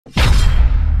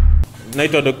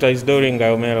Naitwa Daktari Isidory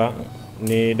Ngayomela,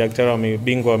 ni daktari wa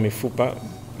bingwa wa mifupa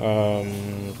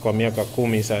kwa miaka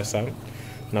 10 sasa,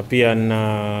 na pia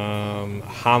na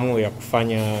hamu ya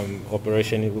kufanya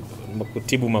operation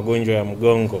kutibu magonjwa ya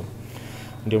mgongo.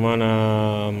 Ndio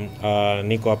maana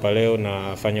niko hapa leo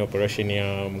nafanya operation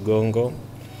ya mgongo,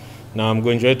 na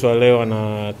mgonjwa wetu wa leo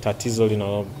ana tatizo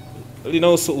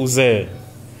linahusu uzee.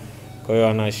 Kwa hiyo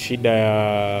ana shida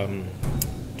ya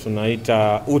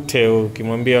tunaita ute.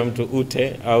 Ukimwambia mtu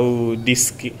ute au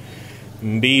diski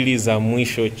mbili za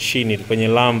mwisho chini kwenye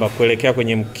lamba kuelekea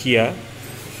kwenye mkia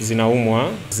zinaumwa,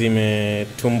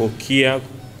 zimetumbukia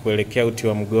kuelekea uti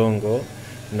wa mgongo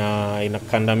na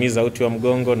inakandamiza uti wa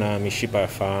mgongo na mishipa ya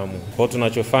fahamu. Kwa hiyo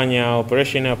tunachofanya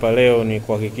operation hapa leo ni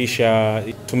kuhakikisha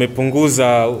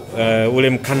tumepunguza ule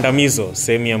mkandamizo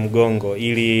sehemu ya mgongo,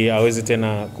 ili aweze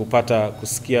tena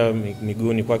kusikia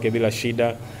miguuni kwake bila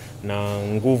shida na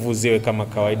nguvu ziwe kama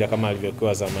kawaida kama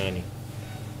alivyokuwa zamani.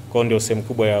 Kwa ndio sehemu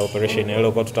kubwa ya operation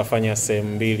leo. Kwa tutafanya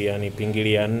sehemu mbili, yani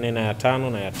pingili ya 4 na ya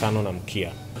 5 na ya 5 na mkia.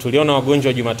 Tuliona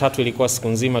wagonjwa Jumatatu, ilikuwa siku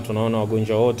nzima tunaona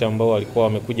wagonjwa wote ambao walikuwa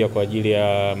wamekuja kwa ajili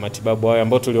ya matibabu haya,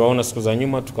 ambao tuliwaona siku za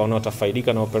nyuma tukaona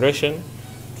watafaidika na operation,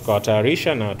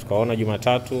 tukawatayarisha na tukaona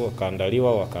Jumatatu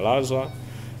wakaandaliwa wakalazwa,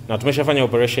 na tumeshafanya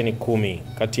operation 10.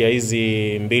 Kati ya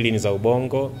hizi 2 ni za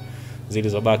ubongo,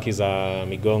 zilizobaki za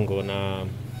migongo, na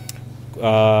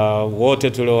wote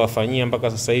tuliowafanyia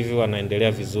mpaka sasa hivi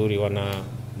wanaendelea vizuri, wana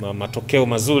matokeo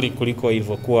mazuri kuliko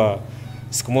ilivyokuwa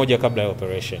siku moja kabla ya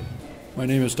operation. My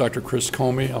name is Dr. Chris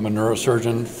Comey. I'm a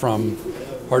neurosurgeon from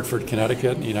Hartford,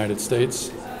 Connecticut, in the United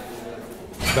States.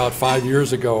 About 5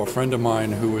 years ago, a friend of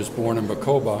mine who was born in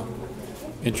Bukoba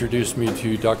introduced me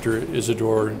to Dr.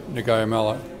 Isidory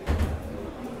Ngayomela,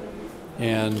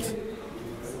 and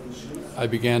I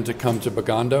began to come to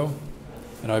Bugando,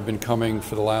 and I've been coming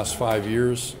for the last 5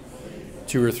 years,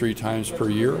 2 or 3 times per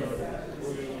year.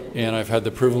 And I've had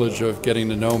the privilege of getting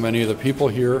to know many of the people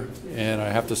here, and I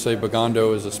have to say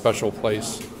Bugando is a special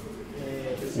place.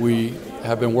 We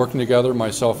have been working together,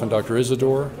 myself and Dr.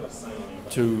 Isidory,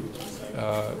 to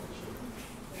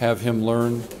have him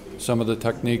learn some of the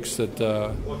techniques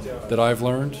that I've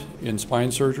learned in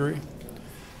spine surgery,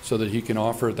 so that he can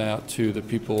offer that to the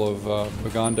people of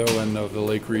Bugando and of the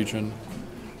Lake region.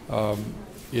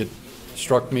 It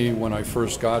struck me when I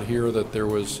first got here that there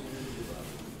was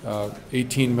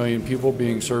 18 million people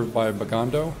being served by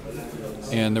Bugando,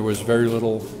 and there was very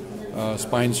little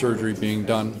spine surgery being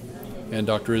done. And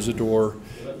Dr. Isidory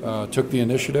took the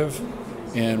initiative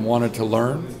and wanted to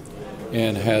learn,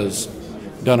 and has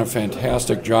done a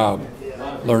fantastic job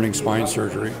learning spine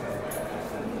surgery.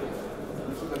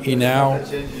 He now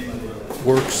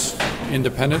works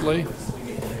independently,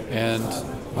 and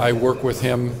I work with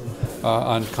him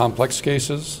on complex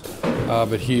cases,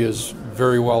 but he is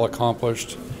very well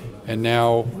accomplished, and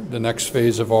now the next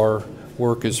phase of our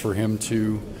work is for him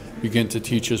to begin to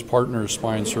teach his partners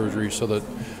spine surgery, so that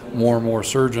more and more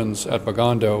surgeons at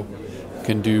Bugando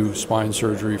can do spine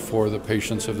surgery for the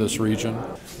patients of this region.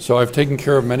 So I've taken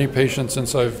care of many patients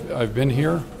since I've been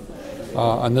here.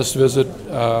 On this visit,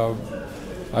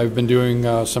 I've been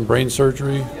doing some brain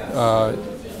surgery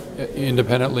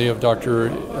independently of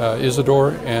Dr.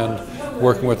 Isidory, and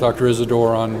working with Dr.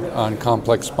 Isidory on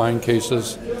complex spine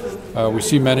cases. We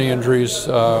see many injuries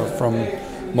from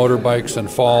motorbikes and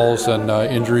falls, and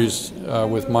injuries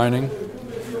with mining.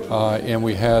 And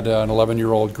we had an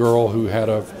 11-year-old girl who had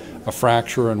a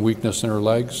fracture and weakness in her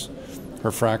legs.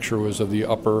 Her fracture was of the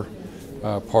upper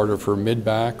part of her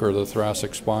mid-back or the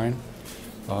thoracic spine.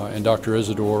 And Dr.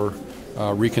 Isidory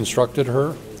reconstructed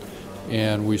her,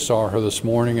 and we saw her this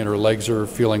morning, and her legs are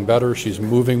feeling better. She's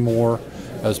moving more,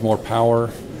 has more power,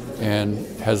 and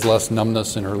has less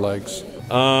numbness in her legs.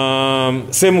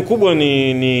 Sehemu kubwa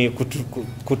ni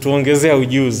kutuongezea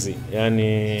ujuzi,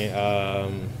 yani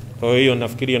kwa hiyo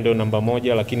nafikiri ndio namba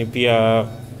 1, lakini pia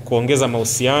kuongeza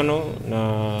mahusiano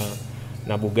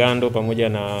na Bugando, pamoja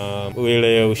na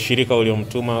ile ushirika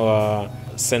uliomtuma wa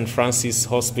St. Francis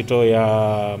Hospital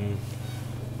ya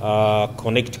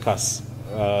Connecticut,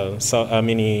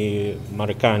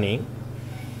 Marekani,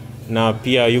 na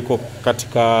pia yuko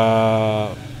katika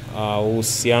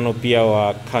uhusiano pia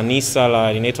wa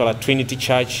kanisa linaitwa la Trinity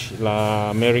Church la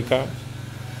America.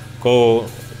 Kwa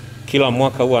kila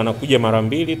mwaka huwa anakuja mara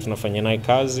 2, tunafanya naye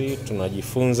kazi,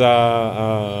 tunajifunza,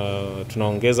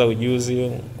 tunaongeza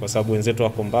ujuzi kwa sababu wenzetu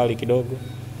wako mbali kidogo.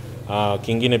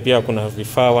 Kingine pia kuna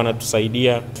vifaa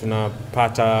wanatusaidia,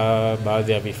 tunapata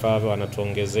baadhi ya vifaa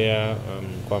wanatuongezea.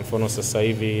 Kwa mfano sasa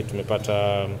hivi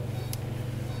tumepata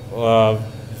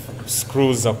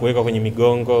screws za kuweka kwenye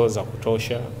migongo za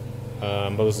kutosha,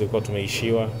 ambazo zilikuwa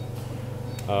tumeishiwa.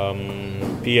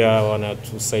 Pia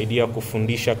wanatusaidia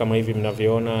kufundisha kama hivi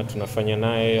mnavyoona tunafanya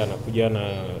naye, anakuja na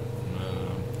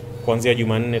kuanzia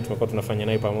Jumanne tumekuwa tunafanya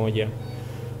naye pamoja.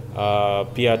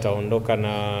 Pia ataondoka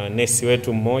na nesi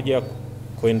wetu mmoja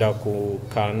kwenda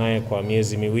kukaa naye kwa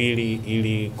miezi miwili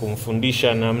ili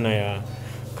kumfundisha namna ya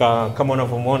kama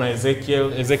unavyomuona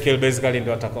Ezekiel basically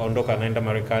ndio atakaondoka anaenda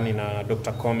Marekani na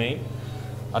Dr. Comey.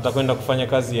 Atakwenda kufanya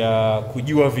kazi ya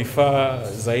kujua vifaa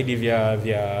zaidi vya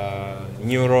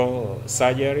neuro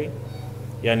surgery,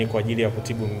 yani kwa ajili ya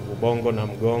kutibu ubongo na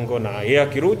mgongo, na yeye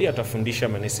akirudi atafundisha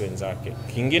manesi wenzake.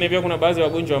 Kingine pia kuna baadhi ya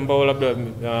wagonjwa ambao labda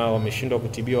wameshindwa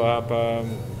kutibiwa hapa,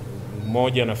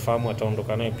 mmoja na fahamu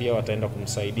ataondoka naye pia, wataenda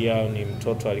kumsaidia. Ni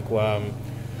mtoto alikuwa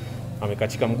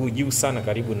amekatika mguu juu sana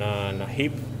karibu na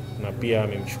hip, na pia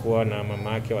amemchukua na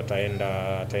mama yake,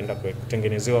 ataenda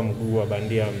kutengenezewa mguu wa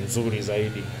bandia mzuri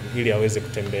zaidi ili aweze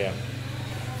kutembea,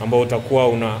 ambao utakuwa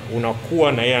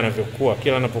unakuwa na yeye anavyokuwa.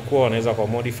 Kila anapokuwa anaweza kwa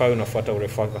modify, unafuata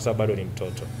urefu wake kwa sababu bado ni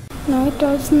mtoto.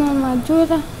 Naitwa Usna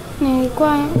Majura.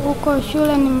 Nilikuwa huko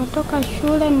shule, nimetoka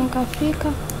shule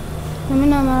nikafika na mimi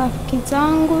na marafiki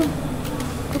zangu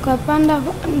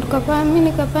mimi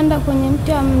nikapanda kwenye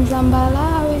mti wa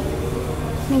mzambalawe.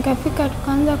 Nikafika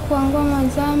tukaanza kuangua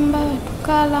mazamba,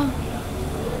 tukala.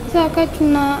 Sasa wakati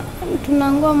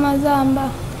tunangua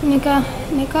mazamba,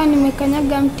 nika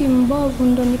nimekanyaga mti mbovu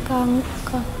ndo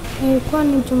nikaanguka. Ilikuwa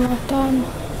ni Jumatano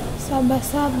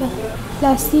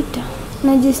 7/6.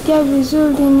 Najisikia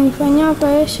vizuri, nilifanyia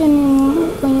operation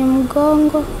kwenye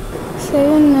mgongo.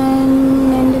 Sasa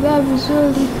naendelea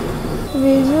vizuri.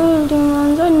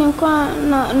 Mwanzo nilikuwa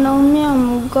naumia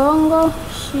mgongo,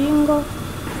 shingo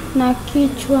na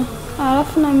kichwa.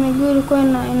 Alafu na miguu ilikuwa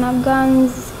ina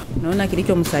ganzi. Naona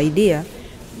kilichomsaidia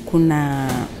kuna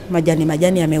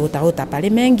majani yameota pale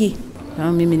mengi.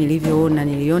 Kama mimi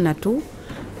niliona tu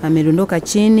amedondoka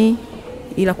chini,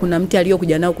 ila kuna mti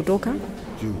aliyokuja nao kutoka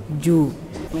juu.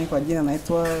 Mimi kwa jina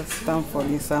naitwa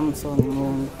Stanford Samson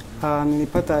Mungu.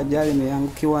 Nilipata ajali,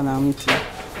 nimeangukiwa na mti.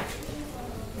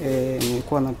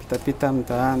 Nilikuwa napita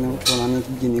mtaani huko na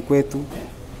jijini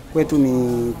kwetu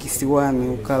ni kisiwani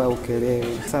ukala Ukelewe.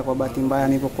 Sasa kwa bahati mbaya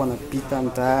nilipokuwa napita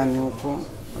mtaani huko,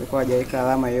 walikuwa hajaweka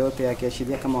alama yote ya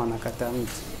kiashiria kama wanakata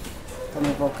mti. Kama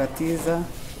nilipokatiza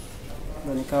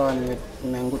ndo nikawa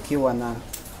nimeangukiwa na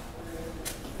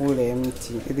ule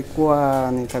mti.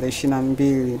 Ilikuwa ni tarehe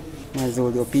 22 mwezi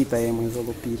uliopita.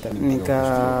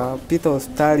 Nikapita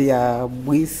hospitali ya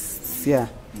Bwisia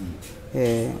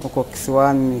huko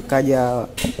kisiwani, nikaja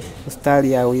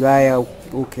hospitali ya wilaya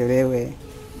Ukelewe.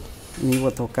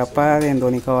 Nilipotoka pale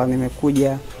ndo nikawa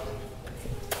nimekuja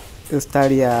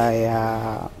hospitali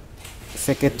ya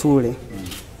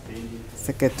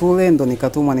Seketule ndo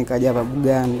nikatumwa nikaja hapa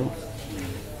Bugando.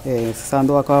 Sasa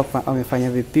ndo akawa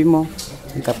amefanya vipimo,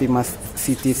 nikapima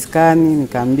CT scan,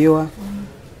 nikaambiwa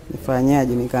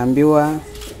nifanyaje, nikaambiwa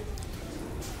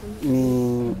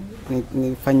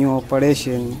nifanywe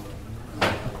operation,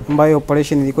 ambayo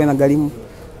operation ilikuwa inagharimu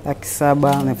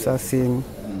 7,30,000.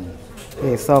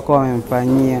 Sasa kwa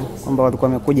wamemfanyia kwamba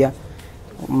walikuwa wamekuja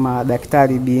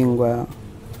madaktari bingwa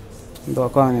ndio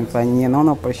wakawa wamemfanyia.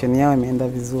 Naona operation yao imeenda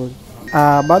vizuri.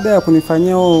 Baada ya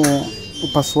kunifanyia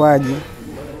upasuaji,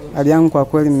 hali yangu kwa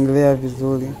kweli inaendelea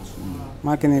vizuri.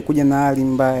 Maana nilikuja na hali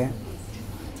mbaya.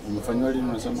 Umefanywa lini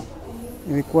unasema?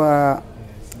 Ilikuwa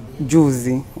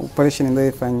juzi operation ndio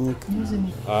ifanyika.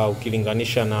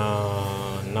 Ukilinganisha na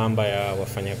namba ya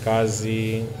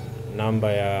wafanyakazi,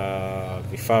 namba ya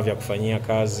vifaa vya kufanyia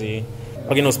kazi,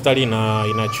 lakini hospitali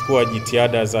inachukua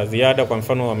jitihada za ziada. Kwa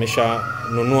mfano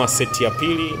wameshanunua seti ya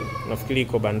pili, nafikiri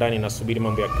iko bandani nasubiri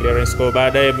mambo ya clearance. Kwa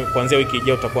baadaye kuanzia wiki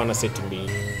ijayo utakuwa na seti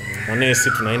mbili.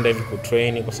 Manesi tunaenda hivi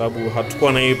kutrain kwa sababu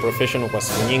hatukuwa na hii professional kwa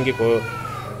siku nyingi. Kwa hiyo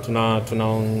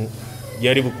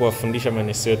tunajaribu kuwafundisha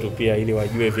manesi wetu pia ili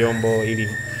wajue vyombo ili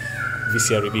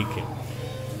visiharibike.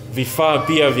 Vifaa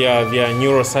pia vya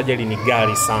neurosurgery ni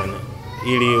ghali sana.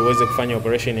 Ili uweze kufanya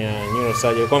operation ya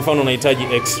neurosurgery, kwa mfano unahitaji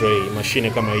x-ray mashine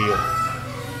kama hiyo,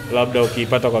 labda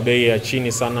ukiipata kwa bei ya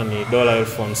chini sana ni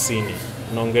 $50,000.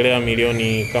 Unaongelea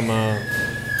milioni kama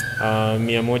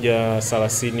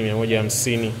 130,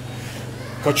 150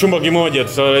 kwa chumba kimoja.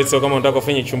 Tutaleta kama unataka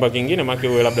kufanya chumba kingine maana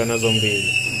uwe labda nazo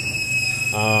mbili.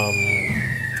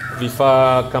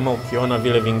 Vifaa kama ukiona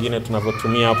vile vingine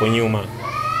tunavyotumia hapo nyuma,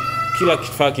 kila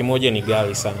kifaa kimoja ni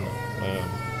ghali sana.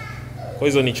 Kwa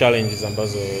hizo ni challenges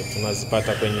ambazo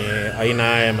tunazipata kwenye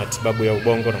aina ya matibabu ya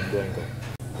ubongo na mgongo.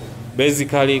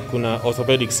 Basically kuna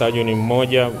orthopedic surgeon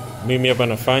mmoja mimi hapa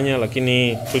nafanya,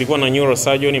 lakini tulikuwa na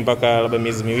neurosurgeon mpaka labda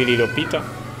miezi miwili iliyopita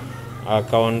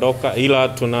akaondoka, ila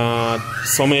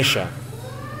tunasomesha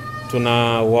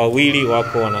Tuna wawili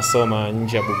wako wanasoma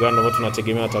nje ya Bugando ambao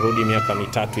tunategemea watarudi miaka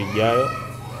 3 ijayo.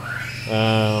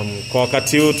 Kwa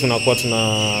wakati huu tunakuwa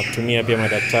tunatumia pia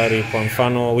madaktari. Kwa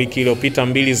mfano wiki iliyopita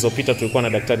 2 zilizopita tulikuwa na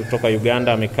daktari kutoka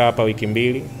Uganda amekaa hapa wiki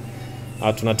 2.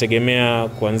 Tunategemea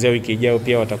kuanzia wiki ijayo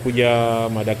pia watakuja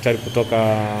madaktari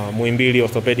kutoka Muhimbili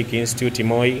Orthopedic Institute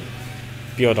Moi,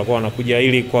 pia watakuwa wanakuja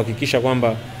ili kuhakikisha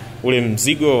kwamba ule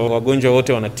mzigo wa wagonjwa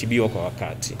wote wanatibiwa kwa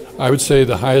wakati. I would say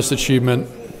the highest achievement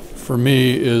for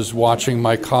me is watching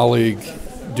my colleague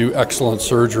do excellent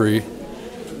surgery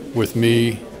with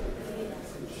me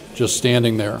just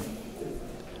standing there.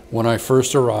 When I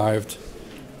first arrived,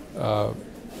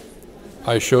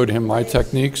 I showed him my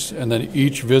techniques, and then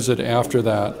each visit after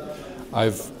that,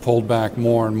 I've pulled back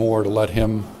more and more to let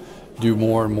him do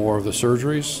more and more of the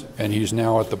surgeries, and he's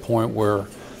now at the point where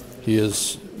he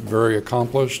is very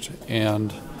accomplished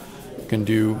and can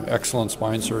do excellent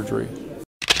spine surgery.